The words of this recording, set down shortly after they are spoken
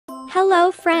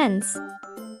Hello friends!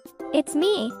 It's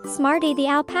me, Smartie the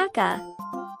Alpaca.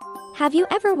 Have you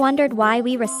ever wondered why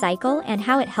we recycle and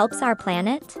how it helps our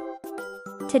planet?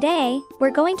 Today,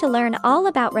 we're going to learn all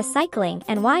about recycling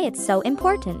and why it's so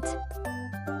important.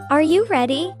 Are you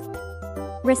ready?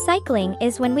 Recycling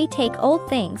is when we take old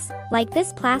things, like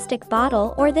this plastic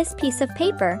bottle or this piece of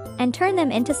paper, and turn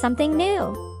them into something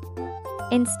new.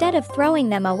 Instead of throwing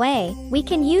them away, we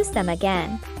can use them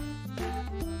again.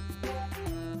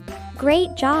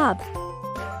 Great job!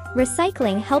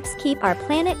 Recycling helps keep our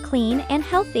planet clean and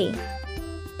healthy.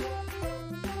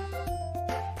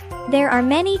 There are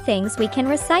many things we can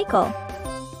recycle.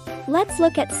 Let's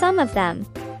look at some of them.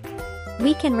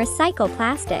 We can recycle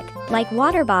plastic, like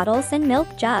water bottles and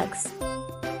milk jugs.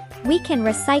 We can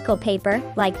recycle paper,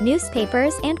 like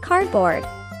newspapers and cardboard.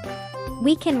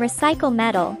 We can recycle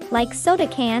metal, like soda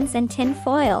cans and tin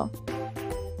foil.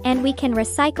 And we can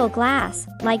recycle glass,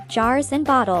 like jars and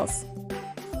bottles.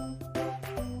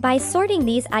 By sorting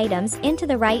these items into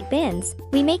the right bins,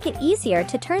 we make it easier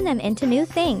to turn them into new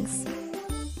things.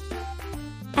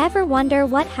 Ever wonder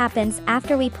what happens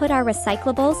after we put our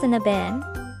recyclables in the bin?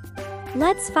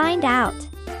 Let's find out.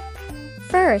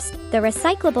 First, the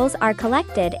recyclables are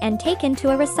collected and taken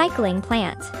to a recycling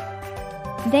plant.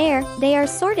 There, they are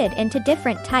sorted into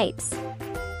different types.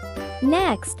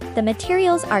 Next, the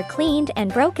materials are cleaned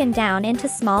and broken down into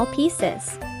small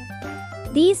pieces.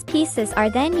 These pieces are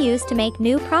then used to make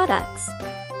new products.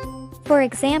 For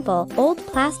example, old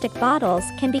plastic bottles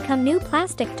can become new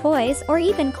plastic toys or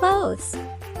even clothes.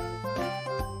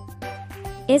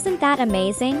 Isn't that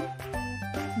amazing?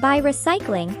 By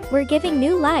recycling, we're giving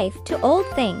new life to old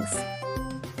things.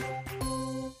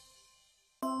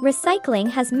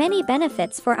 Recycling has many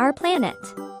benefits for our planet.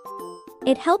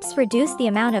 It helps reduce the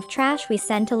amount of trash we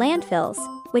send to landfills,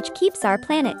 which keeps our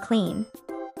planet clean.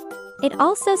 It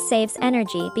also saves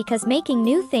energy because making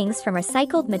new things from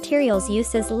recycled materials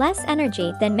uses less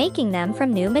energy than making them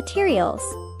from new materials.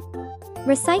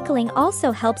 Recycling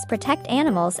also helps protect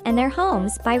animals and their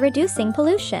homes by reducing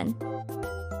pollution.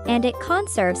 And it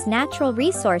conserves natural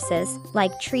resources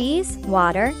like trees,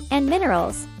 water, and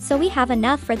minerals, so we have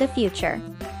enough for the future.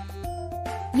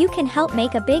 You can help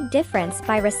make a big difference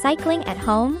by recycling at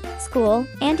home, school,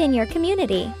 and in your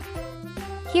community.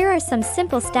 Here are some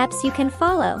simple steps you can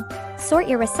follow. Sort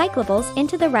your recyclables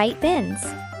into the right bins.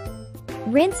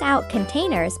 Rinse out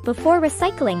containers before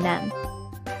recycling them.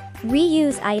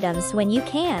 Reuse items when you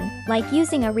can, like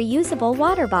using a reusable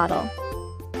water bottle.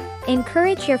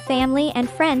 Encourage your family and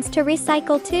friends to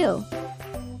recycle too.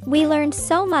 We learned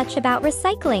so much about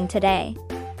recycling today.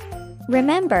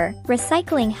 Remember,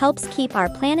 recycling helps keep our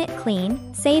planet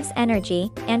clean, saves energy,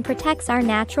 and protects our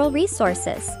natural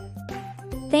resources.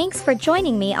 Thanks for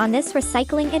joining me on this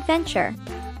recycling adventure.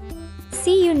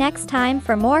 See you next time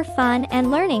for more fun and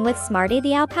learning with Smartie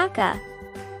the Alpaca.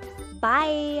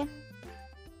 Bye!